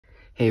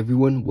Hey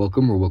everyone,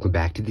 welcome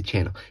back to the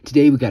channel.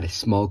 Today we got a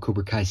small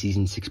Cobra Kai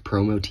Season 6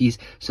 promo tease,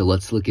 so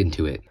let's look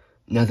into it.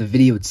 Now the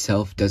video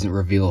itself doesn't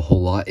reveal a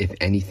whole lot, if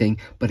anything,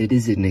 but it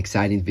is an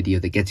exciting video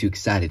that gets you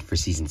excited for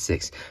Season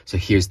 6. So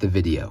here's the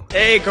video.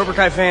 Hey Cobra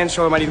Kai fans,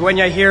 Shola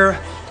Maridueña here.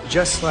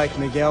 Just like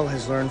Miguel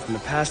has learned from the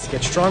past to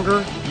get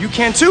stronger, you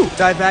can too.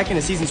 Dive back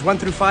into Seasons 1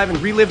 through 5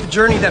 and relive the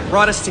journey that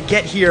brought us to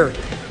get here.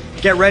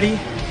 Get ready,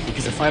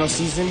 because the final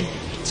season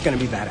is gonna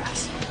be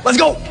badass. Let's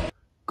go!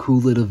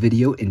 Cool little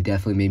video and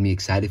definitely made me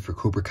excited for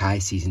Cobra Kai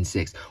Season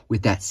 6.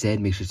 With that said,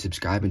 make sure to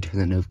subscribe and turn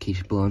that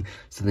notification bell on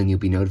so then you'll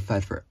be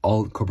notified for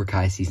all Cobra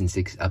Kai Season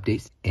 6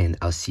 updates. And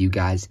I'll see you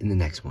guys in the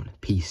next one.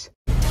 Peace.